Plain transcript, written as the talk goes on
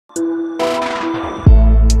What's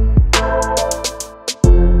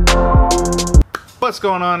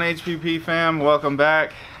going on, HPP fam? Welcome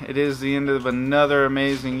back. It is the end of another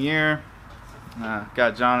amazing year.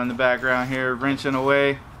 Got John in the background here wrenching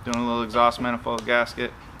away, doing a little exhaust manifold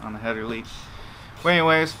gasket on the header leak. But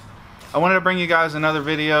anyways, I wanted to bring you guys another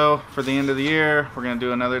video for the end of the year. We're going to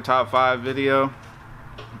do another top 5 video.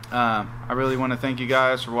 I really want to thank you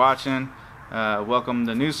guys for watching. Welcome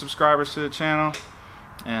the new subscribers to the channel,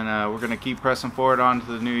 and we're going to keep pressing forward on to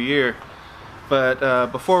the new year.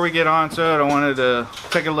 But before we get on to it, I wanted to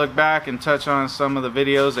take a look back and touch on some of the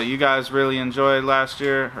videos that you guys really enjoyed last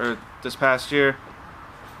year, or this past year.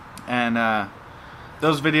 And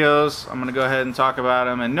those videos, I'm going to go ahead and talk about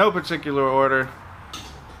them in no particular order.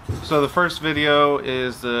 So the first video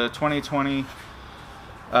is the 2020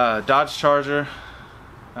 Dodge Charger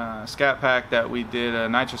Scat Pack that we did a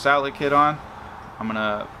nitrous outlet kit on. I'm going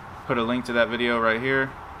to put a link to that video right here.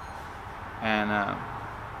 And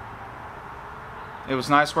it was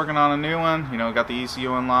nice working on a new one. You know, got the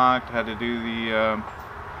ECU unlocked, had to do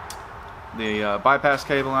the bypass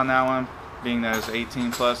cable on that one, being that it's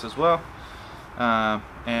 18 plus as well.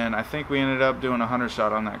 And I think we ended up doing a 100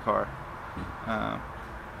 shot on that car.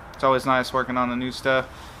 It's always nice working on the new stuff,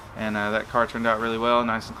 and that car turned out really well,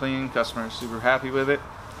 nice and clean. Customer is super happy with it,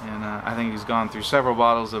 and I think he's gone through several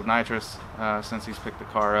bottles of nitrous since he's picked the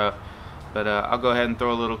car up. But I'll go ahead and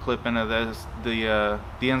throw a little clip into this, the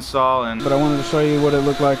install. But I wanted to show you what it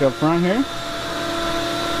looked like up front here.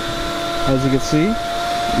 As you can see,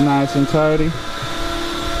 nice and tidy.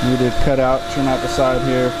 We did trim out the side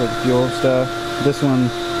here for the fuel stuff. This one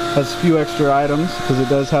has a few extra items because it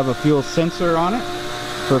does have a fuel sensor on it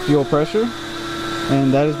for fuel pressure,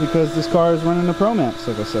 and that is because this car is running the ProMax,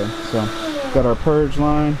 like I said. So got our purge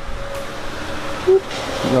line.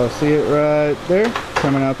 You'll see it right there,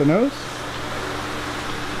 coming out the nose.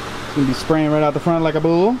 It's gonna be spraying right out the front like a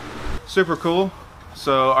bull. Super cool.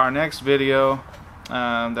 So our next video,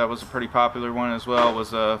 that was a pretty popular one as well,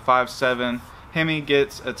 was a 5.7 Hemi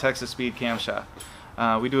gets a Texas Speed camshaft.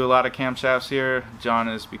 We do a lot of camshafts here. John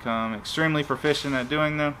has become extremely proficient at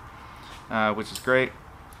doing them, which is great,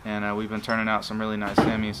 and we've been turning out some really nice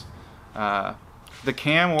Hemis. The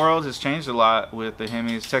cam world has changed a lot with the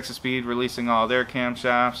Hemis. Texas Speed releasing all their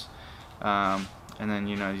camshafts. And then,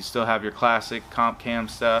 you know, you still have your classic comp cam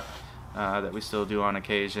stuff that we still do on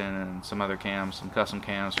occasion, and some other cams, some custom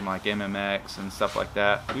cams from like MMX and stuff like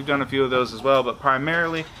that. We've done a few of those as well, but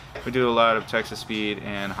primarily we do a lot of Texas Speed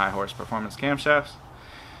and high horse performance camshafts.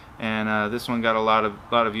 And this one got a lot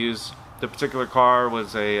of views. The particular car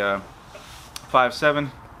was a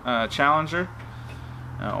 5.7 Challenger,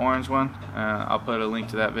 orange one. I'll put a link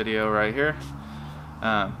to that video right here.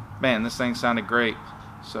 Man, this thing sounded great.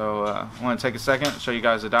 So I want to take a second, show you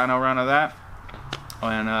guys a dyno run of that,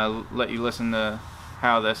 and let you listen to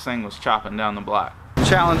how this thing was chopping down the block.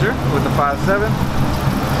 Challenger with the 5.7.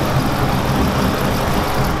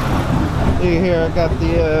 See here, I got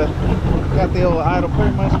the old idle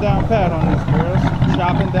pretty much down pat on this girl,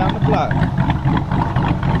 chopping down the block.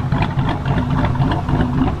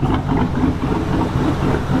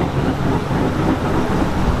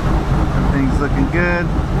 Everything's looking good.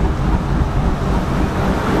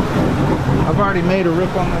 I've already made a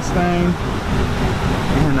rip on this thing,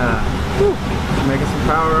 and making some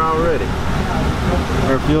power already.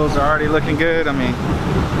 Our fuels are already looking good. I mean,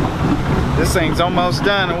 this thing's almost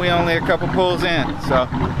done and we only a couple pulls in. So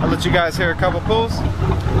I'll let you guys hear a couple pulls.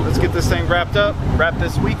 Let's get this thing wrapped up, wrap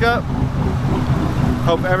this week up.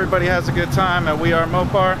 Hope everybody has a good time at We Are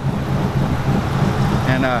Mopar.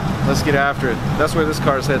 And let's get after it. That's where this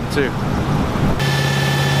car is heading to.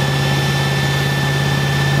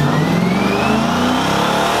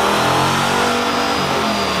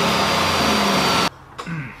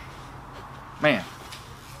 Man,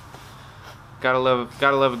 gotta love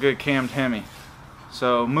a good cammed Hemi.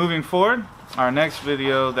 So moving forward, our next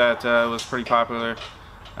video that was pretty popular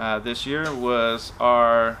this year was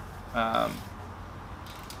our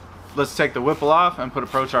let's take the Whipple off and put a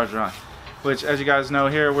Pro Charger on. Which, as you guys know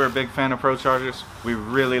here, we're a big fan of Pro Chargers. We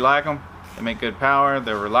really like them. They make good power.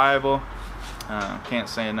 They're reliable. Can't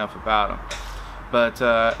say enough about them. But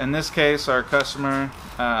in this case, our customer,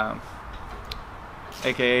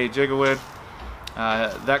 aka Jiggawood,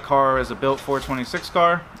 that car is a built 426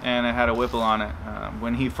 car, and it had a Whipple on it.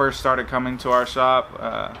 When he first started coming to our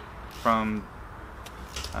shop from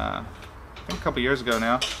I think a couple years ago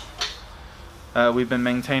now, we've been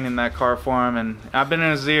maintaining that car for him, and I've been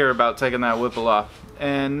in his ear about taking that Whipple off.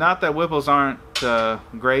 And not that Whipples aren't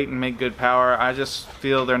great and make good power, I just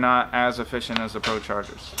feel they're not as efficient as the Pro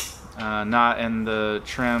Chargers. not in the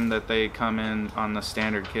trim that they come in on the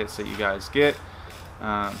standard kits that you guys get.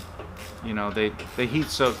 You know, they heat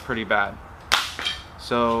soak pretty bad.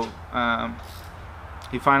 So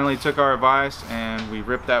he finally took our advice and we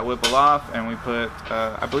ripped that Whipple off, and we put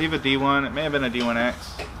I believe a D1, it may have been a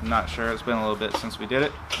D1X, I'm not sure, it's been a little bit since we did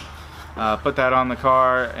it. Put that on the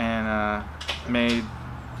car and made,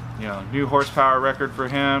 you know, new horsepower record for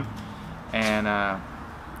him. And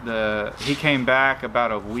he came back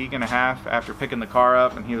about a week and a half after picking the car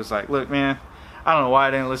up, and he was like, look man, I don't know why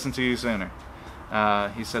I didn't listen to you sooner.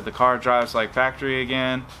 He said the car drives like factory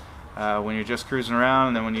again when you're just cruising around,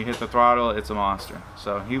 and then when you hit the throttle it's a monster.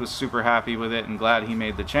 So he was super happy with it and glad he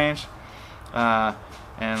made the change. And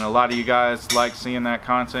a lot of you guys like seeing that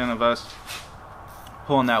content of us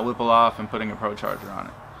pulling that Whipple off and putting a Pro Charger on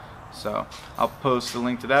it. So I'll post a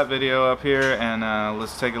link to that video up here, and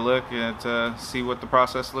let's take a look at see what the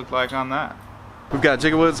process looked like on that. We've got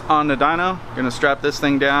Jigawoods on the dyno. Gonna strap this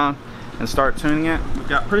thing down and start tuning it. We've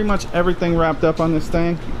got pretty much everything wrapped up on this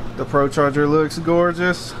thing. The Pro Charger looks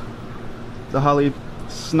gorgeous. The Holley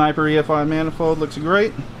Sniper EFI manifold looks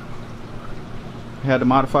great. We had to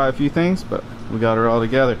modify a few things, but we got her all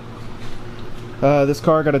together. This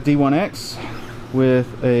car got a D1X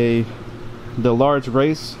with the large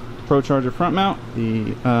race Pro Charger front mount,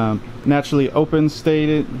 the naturally open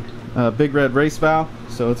stated big red race valve,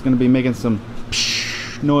 so it's going to be making some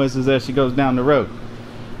noises as she goes down the road.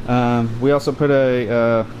 We also put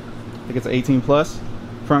I think it's an 18 plus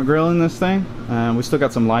front grille in this thing. We still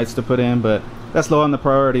got some lights to put in, but that's low on the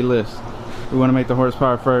priority list. We want to make the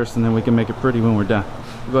horsepower first, and then we can make it pretty when we're done.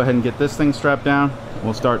 We'll go ahead and get this thing strapped down.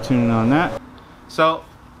 We'll start tuning on that. So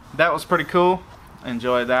that was pretty cool.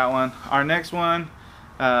 Enjoyed that one. Our next one,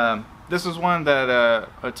 this is one that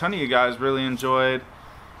a ton of you guys really enjoyed,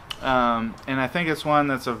 and I think it's one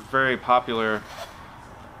that's a very popular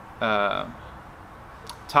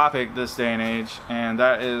topic this day and age, and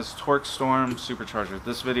that is Torque Storm Supercharger.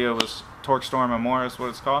 This video was Torque Storm Amore is what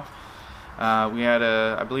it's called. We had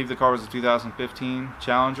I believe the car was a 2015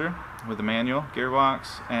 Challenger with a manual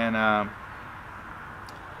gearbox, and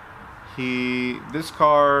this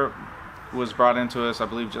car was brought into us, I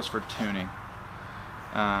believe, just for tuning.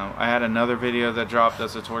 I had another video that dropped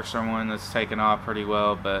that's a Torque Storm one that's taken off pretty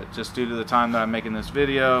well, but just due to the time that I'm making this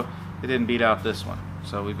video, it didn't beat out this one.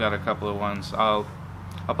 So we've got a couple of ones. I'll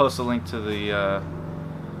post a link to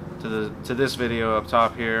this video up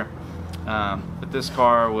top here. But this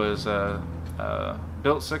car was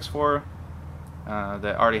built 6.4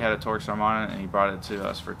 that already had a Torque Storm on it, and he brought it to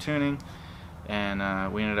us for tuning.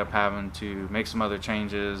 And we ended up having to make some other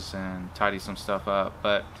changes and tidy some stuff up.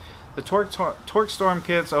 But the Torque Storm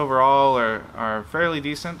kits overall are fairly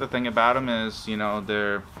decent. The thing about them is, you know,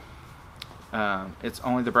 they're it's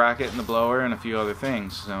only the bracket and the blower and a few other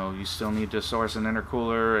things. So you still need to source an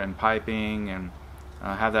intercooler and piping and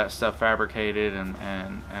have that stuff fabricated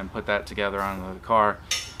and put that together onto the car,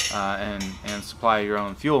 and supply your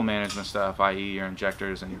own fuel management stuff, i.e. your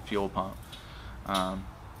injectors and your fuel pump.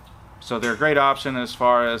 So they're a great option as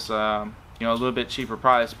far as you know, a little bit cheaper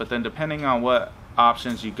price, but then depending on what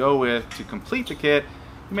options you go with to complete the kit,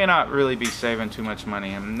 you may not really be saving too much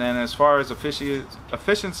money. And then as far as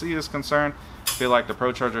efficiency is concerned, I feel like the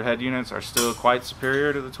Pro Charger head units are still quite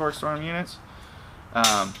superior to the Torque Storm units.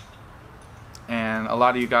 And a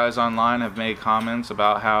lot of you guys online have made comments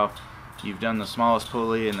about how you've done the smallest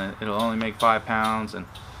pulley and that it'll only make 5 pounds and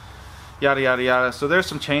yada yada yada. So there's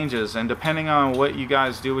some changes, and depending on what you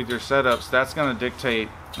guys do with your setups, that's going to dictate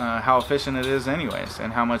how efficient it is anyways,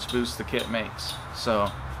 and how much boost the kit makes.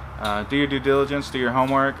 So do your due diligence, do your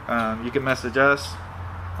homework. You can message us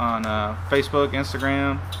on Facebook,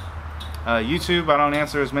 Instagram, YouTube. I don't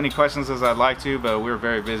answer as many questions as I'd like to, but we're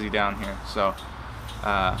very busy down here, so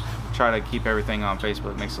try to keep everything on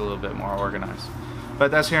Facebook. It makes it a little bit more organized.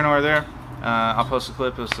 But that's here nor there. I'll post a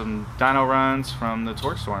clip of some dyno runs from the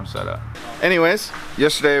Torque Storm setup. Anyways,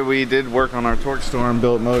 yesterday we did work on our Torque Storm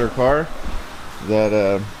built motor car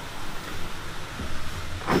that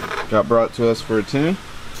got brought to us for a tune,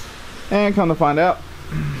 and come to find out,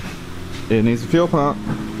 it needs a fuel pump.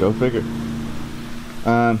 Go figure.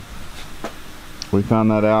 We found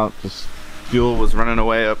that out. Just fuel was running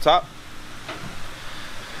away up top.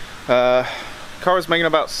 Car was making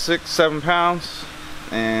about 6-7 pounds,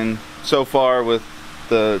 and so far with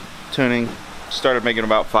the tuning, started making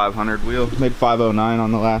about 500 wheels. Made 509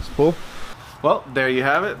 on the last pull. Well, there you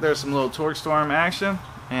have it. There's some little Torque Storm action,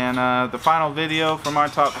 and the final video from our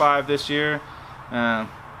top 5 this year.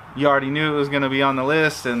 You already knew it was going to be on the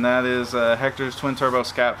list, and that is Hector's twin turbo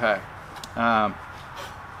scat pack.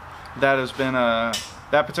 That has been a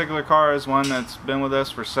that particular car is one that's been with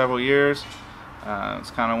us for several years.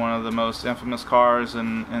 It's kind of one of the most infamous cars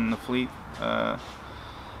in the fleet,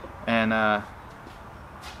 and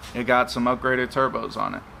it got some upgraded turbos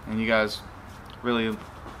on it, and you guys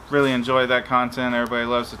really enjoy that content. Everybody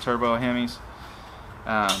loves the turbo Hemis.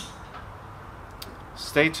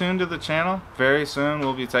 Stay tuned to the channel. Very soon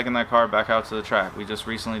we'll be taking that car back out to the track. We just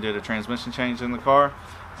recently did a transmission change in the car,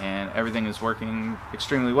 and everything is working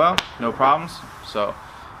extremely well, no problems. So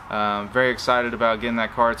very excited about getting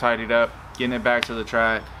that car tidied up, getting it back to the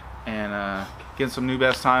track, and getting some new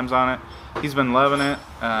best times on it. He's been loving it,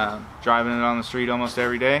 driving it on the street almost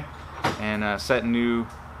every day, and setting new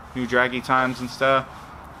draggy times and stuff,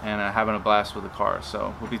 and having a blast with the car.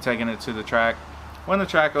 So we'll be taking it to the track when the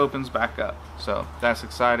track opens back up, so that's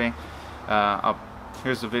exciting.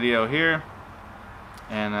 Here's the video here,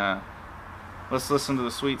 and let's listen to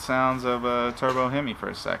the sweet sounds of a turbo Hemi for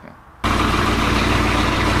a second.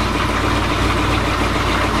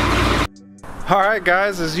 Alright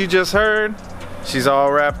guys, as you just heard, she's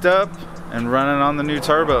all wrapped up and running on the new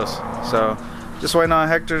turbos. So just waiting on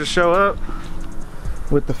Hector to show up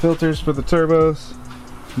with the filters for the turbos,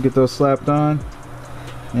 get those slapped on,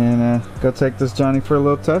 and go take this Johnny for a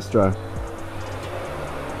little test drive.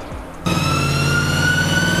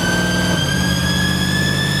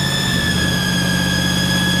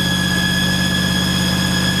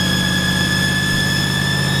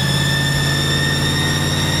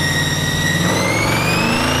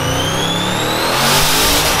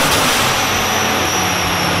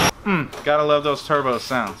 Gotta love those turbo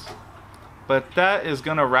sounds. But that is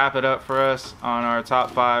gonna wrap it up for us on our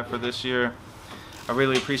top 5 for this year. I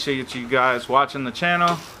really appreciate you guys watching the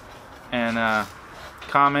channel and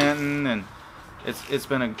commenting, and it's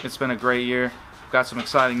been a great year. Got some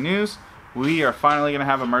exciting news. We are finally gonna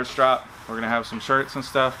have a merch drop. We're gonna have some shirts and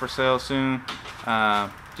stuff for sale soon.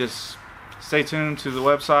 Just stay tuned to the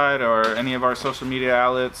website or any of our social media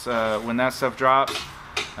outlets when that stuff drops.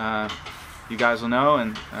 You guys will know,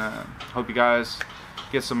 and hope you guys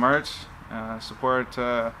get some merch. Support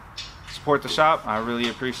the shop. I really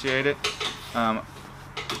appreciate it.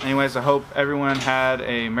 Anyways, I hope everyone had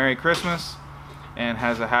a Merry Christmas and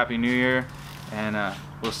has a Happy New Year, and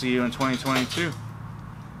we'll see you in 2022.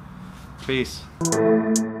 Peace.